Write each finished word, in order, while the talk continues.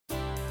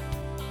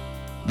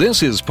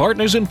This is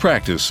Partners in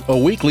Practice, a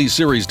weekly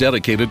series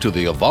dedicated to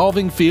the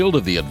evolving field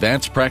of the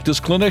advanced practice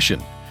clinician.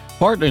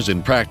 Partners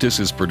in Practice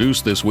is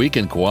produced this week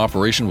in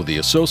cooperation with the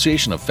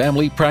Association of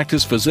Family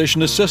Practice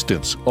Physician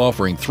Assistants,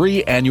 offering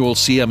 3 annual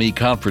CME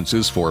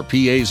conferences for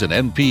PAs and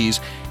NPs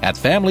at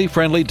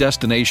family-friendly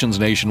destinations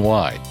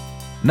nationwide.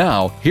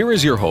 Now, here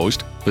is your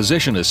host,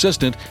 Physician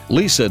Assistant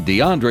Lisa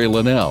DeAndre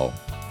Linnell.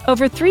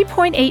 Over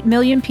 3.8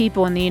 million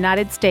people in the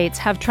United States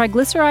have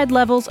triglyceride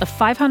levels of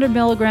 500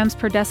 milligrams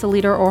per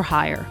deciliter or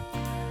higher.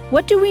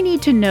 What do we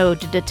need to know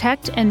to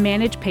detect and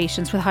manage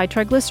patients with high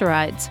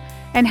triglycerides?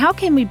 And how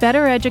can we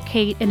better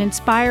educate and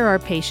inspire our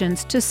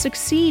patients to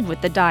succeed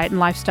with the diet and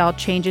lifestyle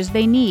changes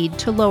they need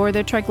to lower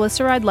their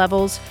triglyceride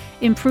levels,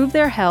 improve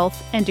their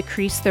health, and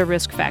decrease their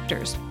risk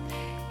factors?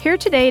 Here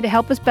today to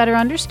help us better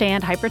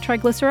understand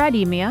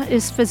hypertriglyceridemia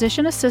is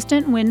Physician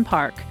Assistant Wynn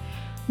Park.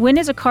 Wynn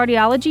is a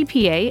cardiology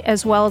PA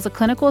as well as a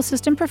clinical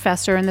assistant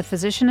professor in the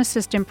Physician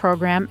Assistant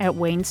program at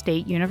Wayne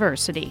State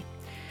University.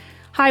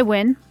 Hi,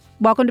 Wynn.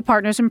 Welcome to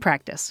Partners in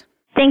Practice.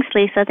 Thanks,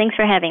 Lisa. Thanks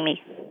for having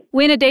me.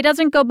 Wynn, a day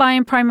doesn't go by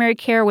in primary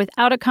care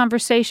without a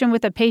conversation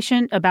with a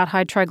patient about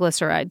high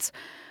triglycerides.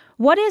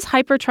 What is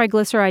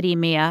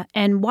hypertriglyceridemia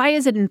and why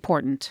is it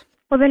important?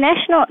 Well, the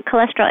National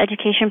Cholesterol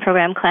Education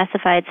Program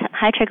classifies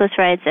high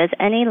triglycerides as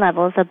any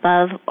levels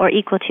above or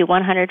equal to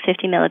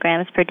 150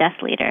 milligrams per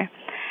deciliter.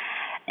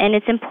 And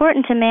it's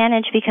important to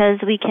manage because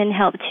we can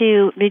help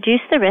to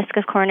reduce the risk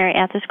of coronary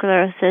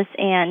atherosclerosis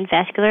and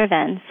vascular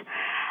events.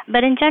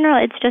 But in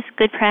general, it's just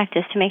good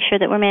practice to make sure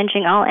that we're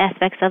managing all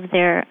aspects of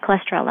their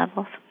cholesterol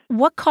levels.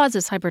 What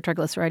causes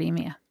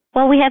hypertriglyceridemia?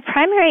 Well, we have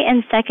primary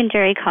and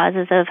secondary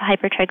causes of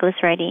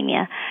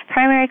hypertriglyceridemia.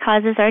 Primary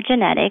causes are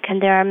genetic,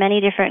 and there are many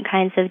different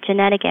kinds of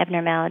genetic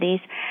abnormalities.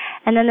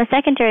 And then the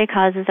secondary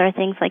causes are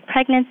things like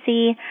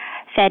pregnancy,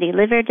 fatty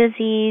liver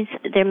disease.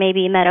 There may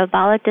be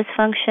metabolic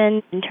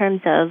dysfunction in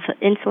terms of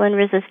insulin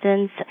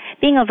resistance.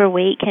 Being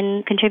overweight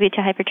can contribute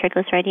to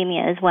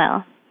hypertriglyceridemia as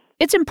well.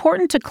 It's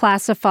important to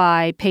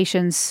classify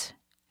patients'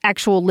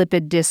 actual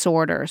lipid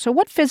disorder. So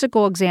what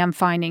physical exam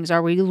findings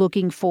are we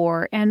looking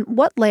for, and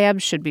what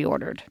labs should be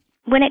ordered?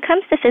 When it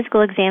comes to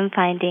physical exam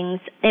findings,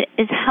 it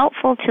is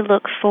helpful to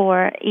look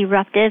for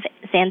eruptive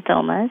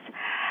xanthomas,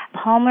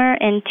 palmar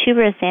and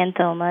tuberous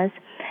xanthomas,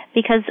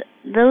 because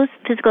those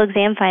physical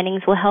exam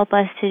findings will help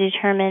us to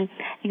determine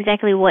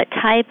exactly what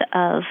type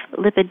of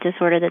lipid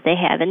disorder that they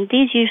have. And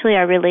these usually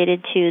are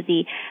related to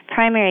the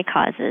primary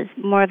causes,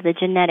 more of the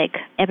genetic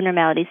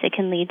abnormalities that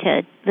can lead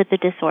to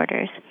lipid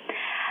disorders.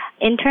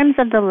 In terms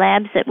of the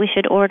labs that we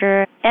should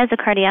order, as a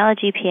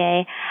cardiology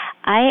PA,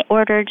 I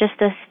order just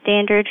a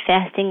standard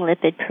fasting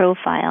lipid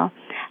profile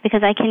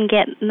because I can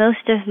get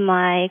most of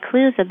my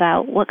clues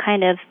about what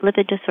kind of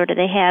lipid disorder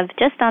they have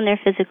just on their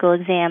physical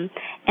exam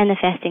and the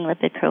fasting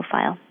lipid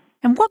profile.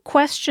 And what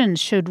questions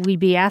should we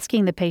be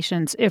asking the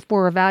patients if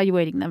we're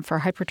evaluating them for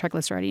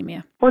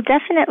hypertriglyceridemia? Well,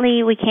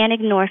 definitely we can't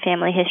ignore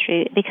family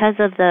history because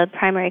of the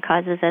primary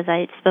causes as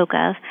I spoke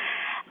of.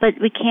 But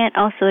we can't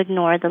also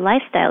ignore the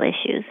lifestyle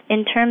issues.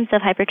 In terms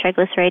of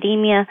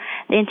hypertriglyceridemia,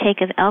 the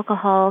intake of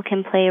alcohol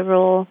can play a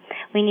role.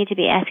 We need to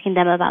be asking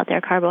them about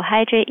their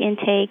carbohydrate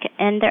intake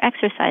and their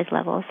exercise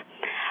levels.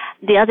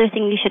 The other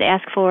thing we should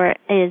ask for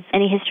is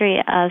any history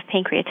of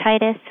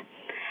pancreatitis.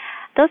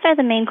 Those are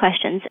the main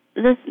questions.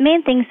 The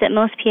main things that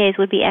most PAs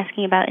would be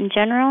asking about in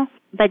general,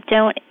 but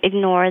don't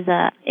ignore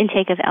the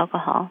intake of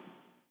alcohol.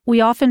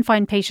 We often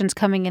find patients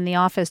coming in the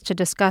office to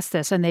discuss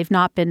this, and they've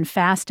not been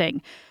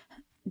fasting.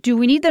 Do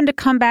we need them to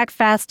come back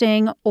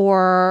fasting,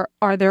 or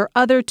are there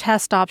other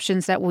test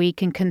options that we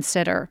can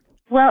consider?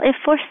 Well, if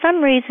for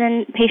some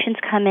reason patients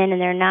come in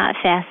and they're not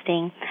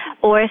fasting,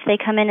 or if they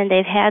come in and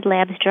they've had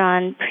labs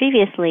drawn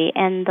previously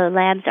and the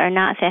labs are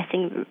not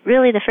fasting,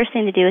 really the first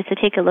thing to do is to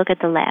take a look at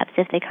the labs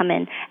if they come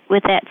in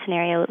with that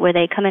scenario where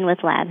they come in with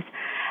labs.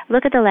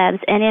 Look at the labs,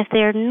 and if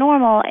they're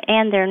normal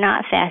and they're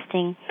not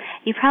fasting,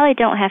 you probably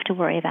don't have to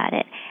worry about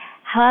it.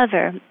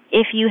 However,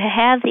 if you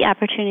have the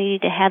opportunity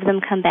to have them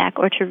come back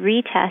or to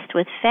retest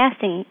with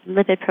fasting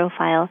lipid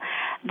profile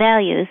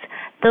values,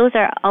 those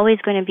are always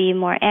going to be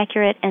more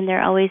accurate and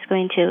they're always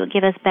going to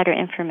give us better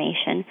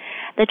information.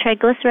 The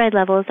triglyceride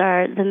levels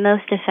are the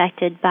most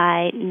affected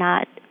by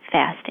not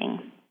fasting.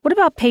 What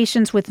about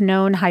patients with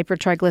known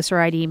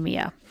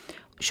hypertriglyceridemia?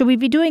 Should we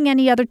be doing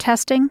any other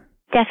testing?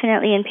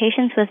 Definitely. In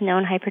patients with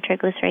known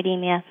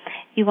hypertriglyceridemia,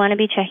 you want to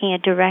be checking a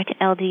direct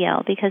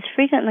LDL because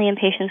frequently in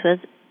patients with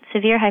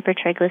severe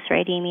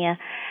hypertriglyceridemia,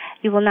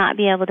 you will not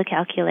be able to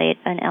calculate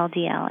an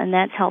LDL, and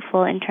that's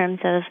helpful in terms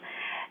of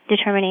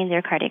determining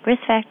their cardiac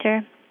risk factor.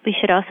 We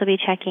should also be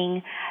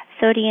checking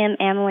sodium,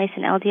 amylase,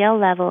 and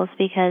LDL levels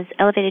because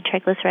elevated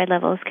triglyceride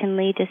levels can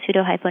lead to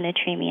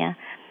pseudohyponatremia.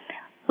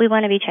 We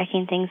want to be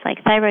checking things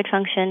like thyroid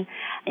function,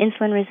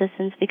 insulin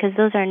resistance, because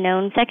those are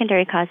known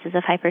secondary causes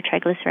of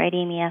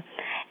hypertriglyceridemia.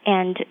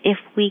 And if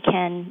we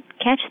can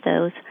catch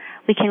those,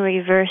 we can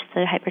reverse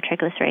the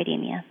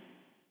hypertriglyceridemia.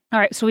 All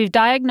right, so we've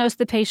diagnosed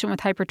the patient with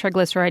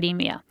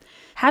hypertriglyceridemia.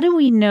 How do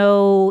we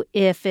know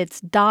if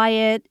it's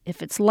diet,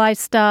 if it's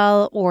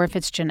lifestyle, or if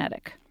it's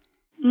genetic?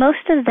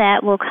 Most of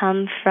that will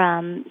come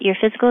from your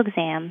physical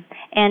exam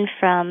and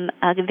from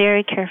a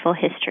very careful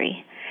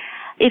history.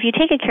 If you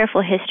take a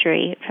careful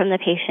history from the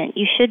patient,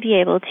 you should be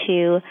able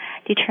to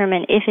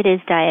determine if it is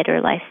diet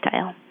or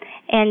lifestyle.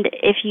 And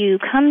if you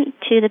come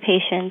to the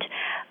patient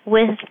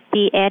with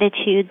the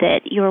attitude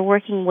that you're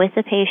working with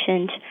the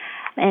patient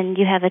and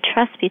you have a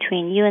trust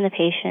between you and the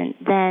patient,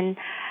 then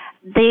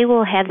they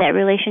will have that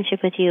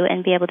relationship with you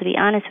and be able to be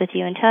honest with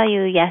you and tell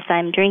you, yes,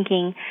 I'm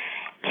drinking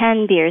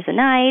 10 beers a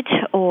night,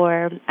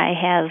 or I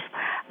have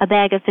a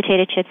bag of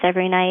potato chips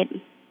every night.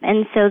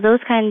 And so those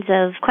kinds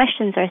of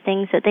questions are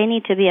things that they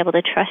need to be able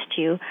to trust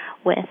you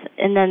with,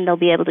 and then they'll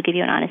be able to give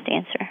you an honest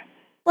answer.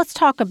 Let's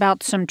talk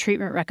about some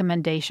treatment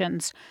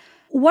recommendations.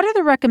 What are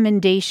the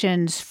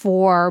recommendations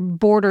for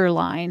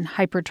borderline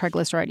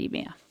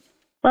hypertriglyceridemia?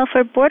 Well,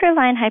 for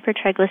borderline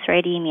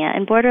hypertriglyceridemia,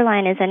 and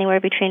borderline is anywhere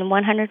between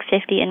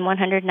 150 and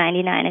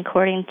 199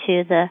 according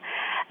to the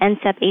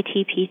NCEP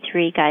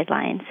ATP3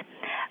 guidelines,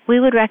 we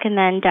would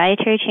recommend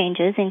dietary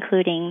changes,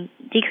 including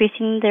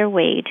decreasing their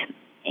weight,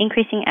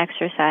 increasing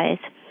exercise.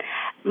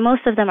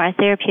 Most of them are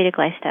therapeutic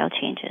lifestyle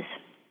changes.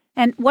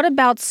 And what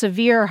about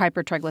severe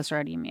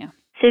hypertriglyceridemia?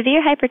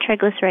 Severe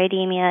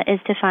hypertriglyceridemia is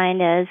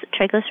defined as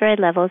triglyceride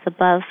levels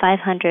above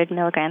 500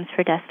 milligrams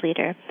per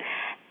deciliter.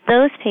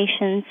 Those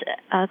patients,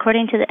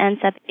 according to the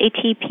NCEP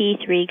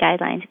ATP3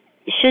 guidelines,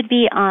 should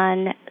be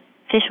on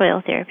fish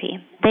oil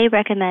therapy. They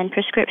recommend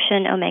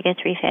prescription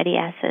omega-3 fatty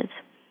acids.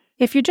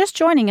 If you're just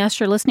joining us,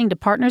 you're listening to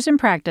Partners in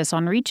Practice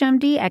on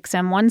ReachMD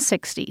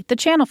XM160, the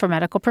channel for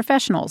medical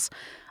professionals.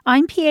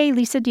 I'm PA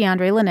Lisa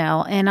DeAndre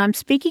Linnell, and I'm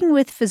speaking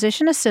with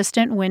Physician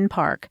Assistant Wynn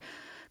Park,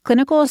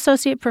 Clinical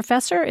Associate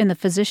Professor in the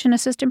Physician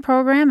Assistant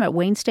Program at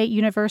Wayne State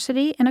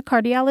University and a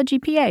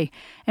cardiology PA,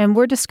 and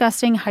we're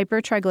discussing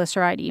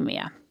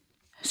hypertriglyceridemia.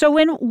 So,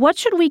 Wynn, what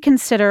should we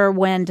consider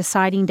when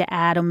deciding to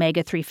add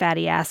omega-3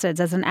 fatty acids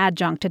as an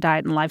adjunct to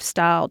diet and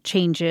lifestyle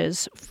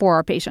changes for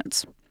our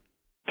patients?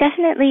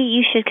 Definitely,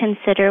 you should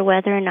consider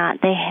whether or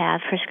not they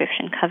have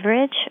prescription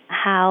coverage,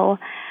 how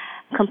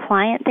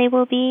compliant they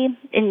will be,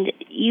 and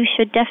you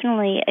should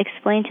definitely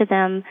explain to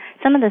them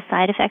some of the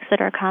side effects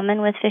that are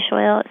common with fish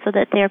oil so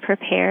that they're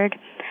prepared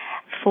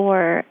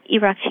for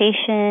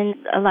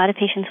eructation. A lot of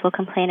patients will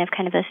complain of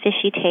kind of a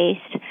fishy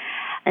taste,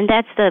 and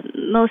that's the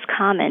most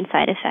common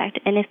side effect.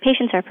 And if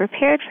patients are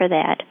prepared for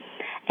that,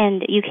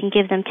 and you can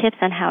give them tips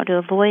on how to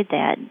avoid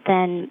that,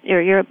 then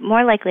you're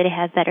more likely to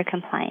have better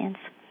compliance.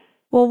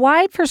 Well,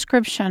 why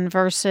prescription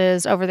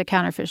versus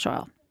over-the-counter fish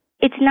oil?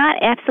 It's not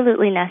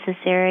absolutely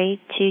necessary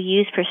to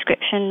use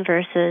prescription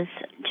versus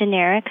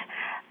generic,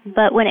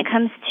 but when it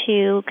comes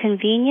to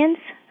convenience,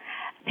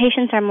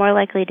 patients are more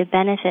likely to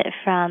benefit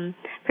from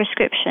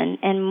prescription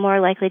and more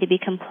likely to be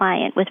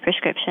compliant with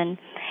prescription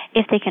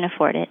if they can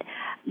afford it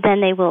than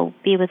they will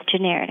be with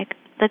generic.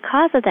 The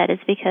cause of that is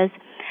because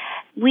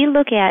we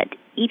look at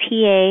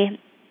EPA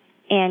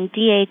and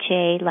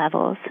DHA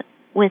levels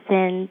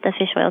within the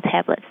fish oil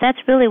tablets. That's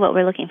really what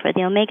we're looking for,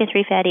 the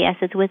omega-3 fatty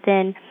acids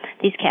within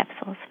these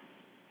capsules.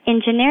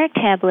 In generic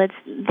tablets,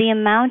 the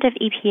amount of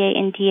EPA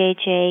and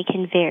DHA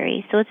can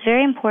vary, so it's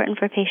very important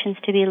for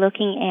patients to be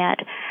looking at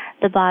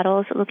the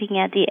bottles,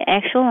 looking at the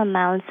actual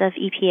amounts of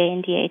EPA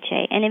and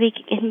DHA. And it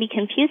can be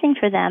confusing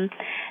for them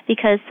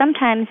because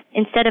sometimes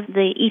instead of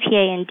the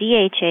EPA and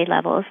DHA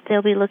levels,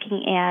 they'll be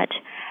looking at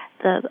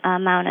the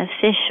amount of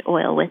fish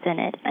oil within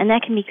it, and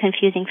that can be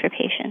confusing for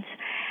patients.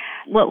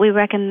 What we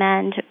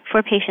recommend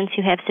for patients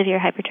who have severe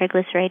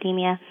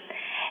hypertriglyceridemia,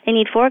 they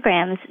need 4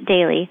 grams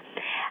daily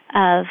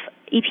of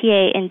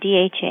EPA and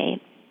DHA.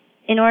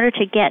 In order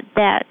to get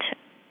that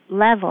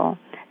level,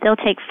 they'll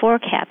take 4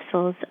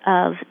 capsules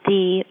of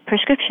the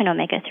prescription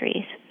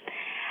omega-3s.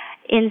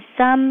 In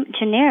some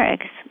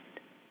generics,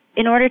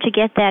 in order to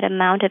get that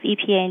amount of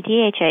EPA and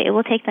DHA, it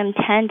will take them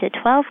 10 to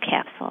 12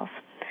 capsules.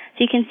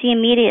 So you can see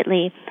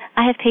immediately,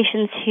 I have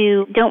patients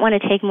who don't want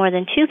to take more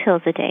than 2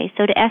 pills a day.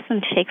 So to ask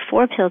them to take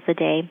 4 pills a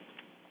day,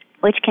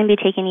 which can be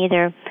taken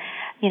either,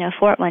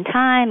 4 at one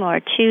time or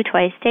 2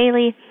 twice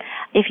daily,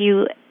 if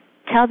you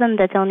tell them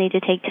that they'll need to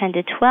take 10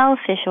 to 12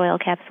 fish oil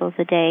capsules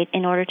a day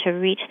in order to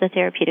reach the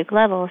therapeutic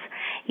levels,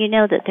 you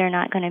know that they're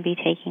not going to be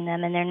taking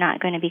them and they're not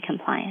going to be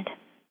compliant.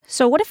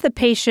 So what if the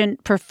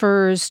patient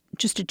prefers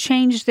just to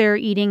change their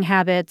eating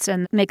habits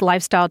and make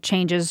lifestyle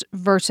changes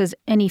versus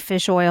any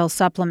fish oil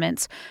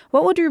supplements?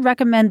 What would you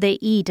recommend they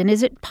eat? And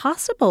is it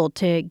possible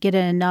to get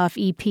enough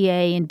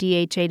EPA and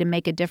DHA to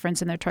make a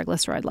difference in their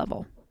triglyceride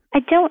level? I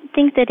don't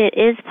think that it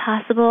is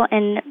possible,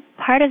 and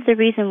part of the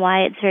reason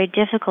why it's very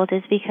difficult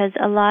is because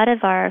a lot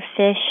of our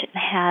fish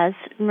has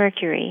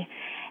mercury.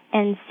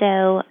 And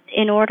so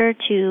in order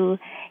to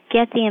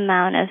get the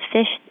amount of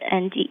fish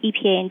and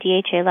EPA and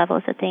DHA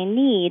levels that they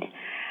need,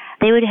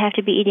 they would have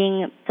to be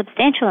eating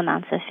substantial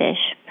amounts of fish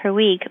per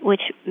week,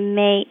 which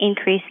may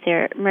increase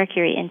their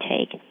mercury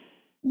intake.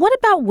 What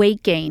about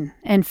weight gain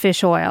and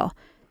fish oil?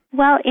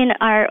 Well, in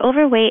our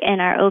overweight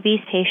and our obese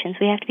patients,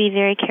 we have to be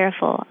very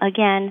careful.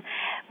 Again,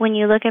 when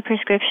you look at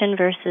prescription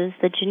versus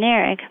the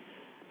generic,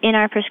 in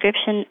our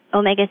prescription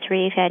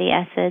omega-3 fatty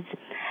acids,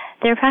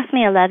 they're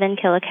approximately 11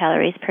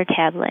 kilocalories per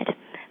tablet,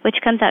 which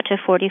comes out to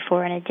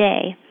 44 in a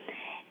day.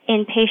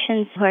 In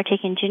patients who are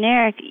taking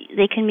generic,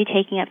 they can be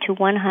taking up to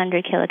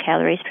 100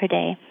 kilocalories per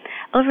day.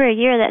 Over a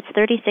year, that's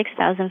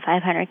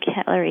 36,500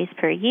 calories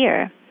per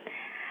year.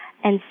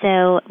 And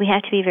so we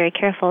have to be very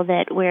careful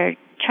that we're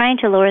trying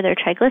to lower their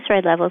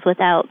triglyceride levels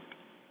without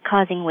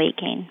causing weight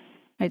gain.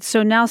 Right,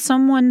 so now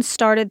someone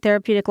started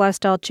therapeutic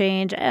lifestyle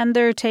change and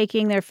they're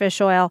taking their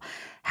fish oil.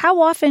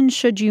 How often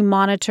should you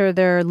monitor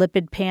their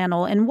lipid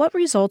panel, and what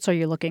results are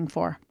you looking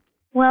for?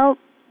 Well,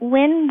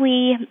 when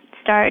we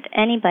start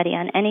anybody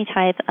on any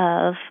type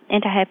of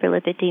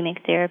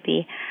antihyperlipidemic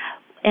therapy,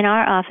 in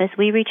our office,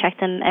 we recheck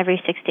them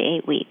every 6 to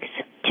 8 weeks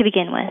to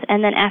begin with.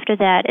 And then after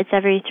that, it's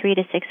every 3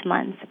 to 6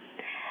 months.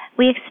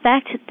 We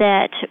expect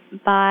that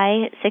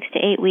by 6 to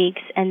 8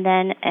 weeks and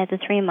then at the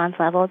 3-month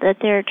level that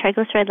their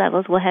triglyceride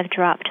levels will have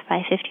dropped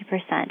by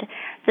 50%.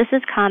 This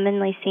is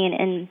commonly seen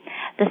in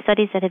the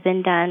studies that have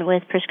been done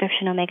with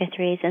prescription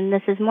omega-3s, and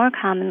this is more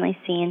commonly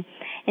seen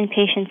in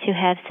patients who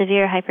have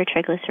severe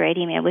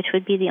hypertriglyceridemia, which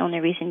would be the only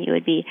reason you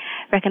would be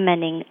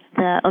recommending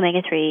the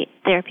omega-3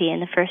 therapy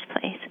in the first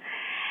place.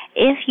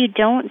 If you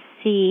don't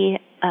see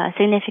a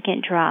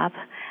significant drop,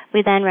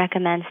 we then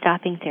recommend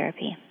stopping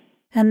therapy.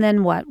 And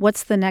then what?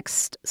 What's the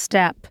next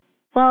step?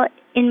 Well,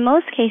 in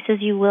most cases,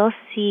 you will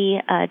see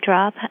a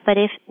drop, but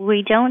if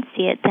we don't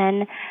see it,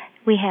 then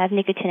we have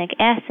nicotinic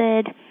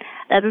acid.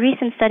 A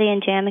recent study in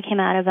JAMA came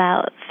out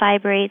about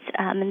fibrates,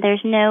 and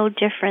there's no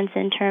difference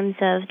in terms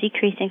of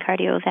decreasing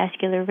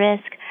cardiovascular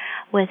risk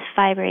with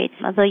fibrates,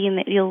 although you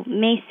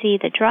may see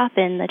the drop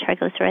in the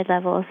triglyceride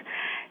levels.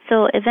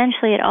 So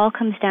eventually it all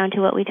comes down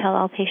to what we tell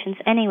all patients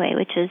anyway,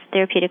 which is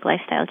therapeutic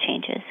lifestyle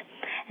changes.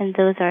 And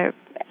those are,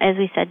 as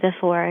we said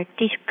before,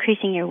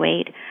 decreasing your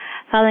weight,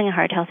 following a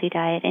heart healthy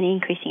diet, and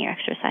increasing your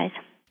exercise.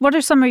 What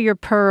are some of your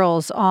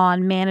pearls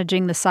on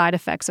managing the side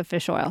effects of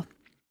fish oil?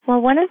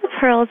 Well, one of the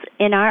pearls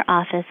in our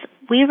office,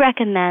 we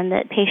recommend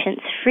that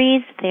patients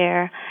freeze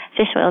their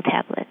fish oil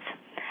tablets.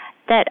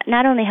 That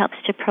not only helps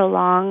to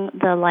prolong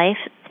the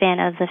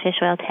lifespan of the fish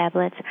oil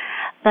tablets,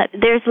 but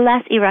there's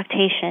less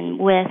eructation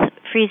with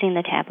freezing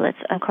the tablets,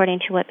 according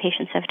to what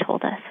patients have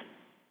told us.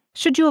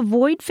 Should you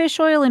avoid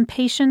fish oil in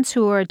patients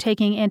who are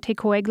taking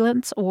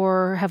anticoagulants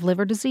or have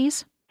liver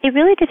disease? It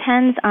really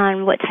depends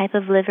on what type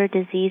of liver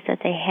disease that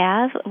they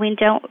have. We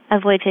don't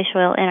avoid fish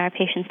oil in our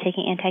patients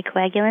taking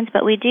anticoagulants,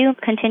 but we do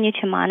continue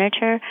to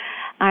monitor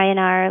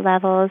INR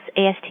levels,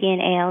 AST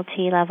and ALT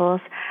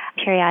levels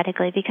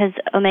periodically, because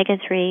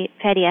omega-3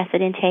 fatty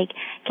acid intake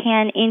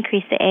can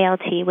increase the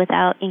ALT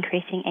without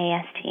increasing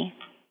AST.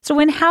 So,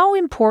 how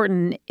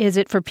important is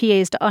it for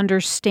PAs to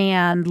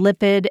understand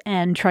lipid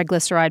and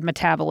triglyceride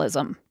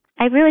metabolism?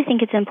 I really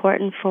think it's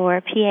important for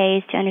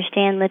PAs to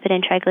understand lipid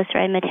and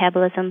triglyceride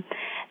metabolism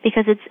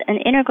because it's an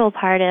integral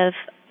part of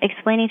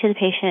explaining to the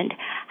patient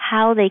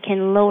how they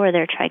can lower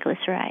their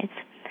triglycerides.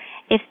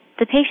 If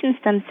the patients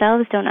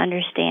themselves don't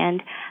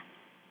understand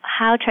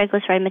how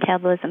triglyceride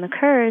metabolism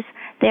occurs,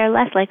 they are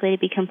less likely to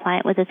be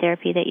compliant with the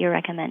therapy that you're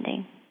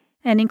recommending.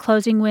 And in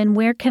closing, Wynn,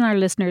 where can our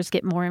listeners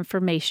get more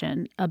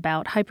information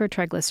about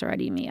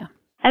hypertriglyceridemia?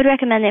 I would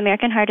recommend the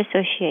American Heart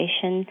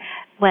Association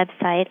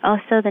website.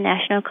 Also, the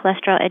National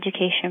Cholesterol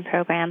Education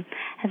Program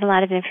has a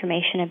lot of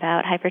information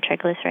about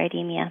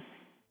hypertriglyceridemia.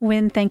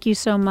 Wynn, thank you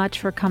so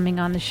much for coming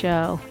on the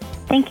show.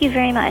 Thank you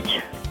very much.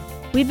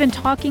 We've been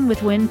talking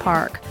with Wynn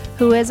Park,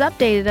 who has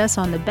updated us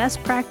on the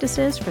best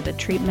practices for the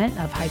treatment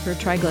of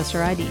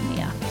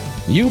hypertriglyceridemia.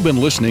 You've been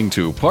listening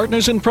to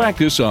Partners in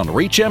Practice on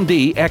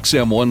ReachMD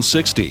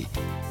XM160.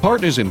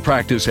 Partners in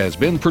Practice has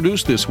been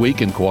produced this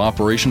week in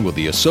cooperation with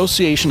the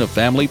Association of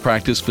Family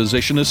Practice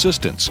Physician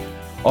Assistants,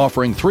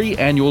 offering 3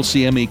 annual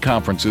CME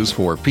conferences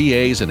for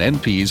PAs and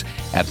NPs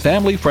at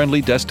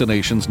family-friendly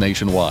destinations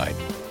nationwide.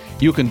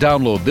 You can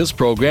download this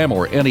program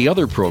or any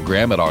other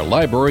program at our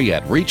library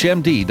at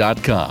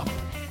reachmd.com.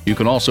 You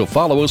can also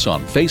follow us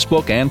on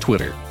Facebook and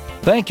Twitter.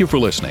 Thank you for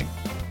listening.